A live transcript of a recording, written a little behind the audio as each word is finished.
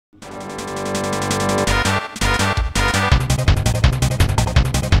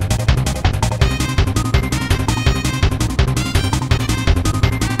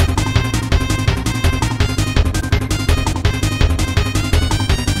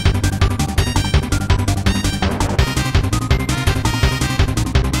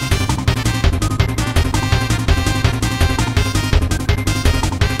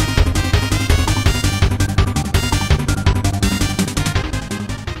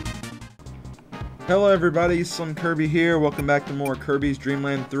Hello everybody, SlimKirby here. Welcome back to more Kirby's Dream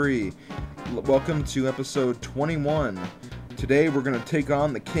Land 3. Welcome to episode 21. Today we're going to take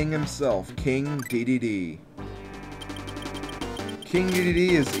on the king himself, King Dedede. King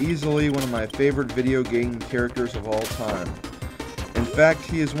Dedede is easily one of my favorite video game characters of all time. In fact,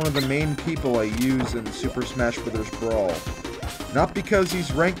 he is one of the main people I use in Super Smash Bros. Brawl. Not because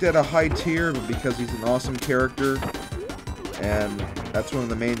he's ranked at a high tier, but because he's an awesome character, and that's one of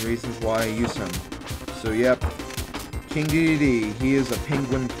the main reasons why I use him. So yep, King Dedede, he is a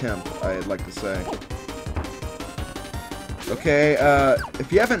penguin pimp, I'd like to say. Okay,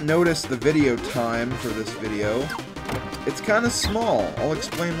 if you haven't noticed the video time for this video, it's kind of small. I'll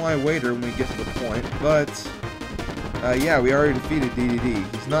explain why later when we get to the point, but yeah, we already defeated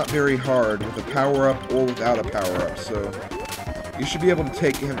Dedede. He's not very hard with a power-up or without a power-up, so you should be able to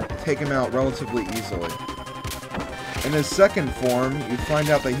take him out relatively easily. In his second form, you find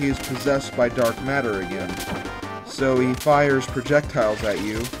out that he is possessed by dark matter again. So he fires projectiles at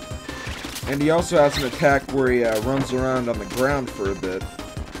you. And he also has an attack where he runs around on the ground for a bit.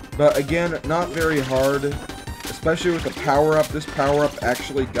 But again, not very hard. Especially with the power-up. This power-up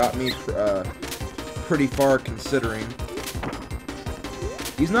actually got me pretty far considering.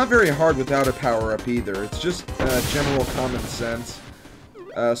 He's not very hard without a power-up either. It's just general common sense.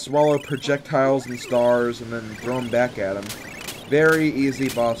 Swallow projectiles and stars and then throw them back at him. Very easy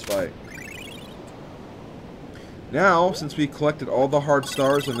boss fight. Now, since we collected all the hard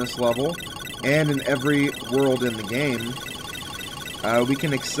stars in this level, and in every world in the game, we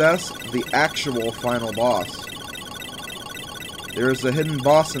can access the actual final boss. There is a hidden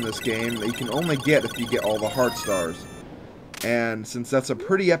boss in this game that you can only get if you get all the hard stars. And since that's a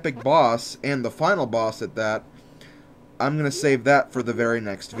pretty epic boss, and the final boss at that, I'm going to save that for the very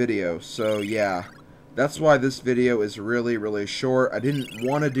next video. So yeah, that's why this video is really short. I didn't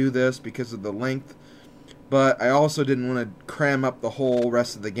want to do this because of the length, but I also didn't want to cram up the whole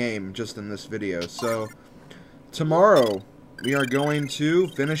rest of the game just in this video. So tomorrow we are going to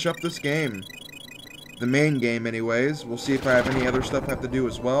finish up this game. The main game anyways. We'll see if I have any other stuff I have to do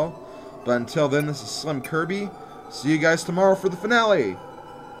as well. But until then, this is SlimKirby. See you guys tomorrow for the finale.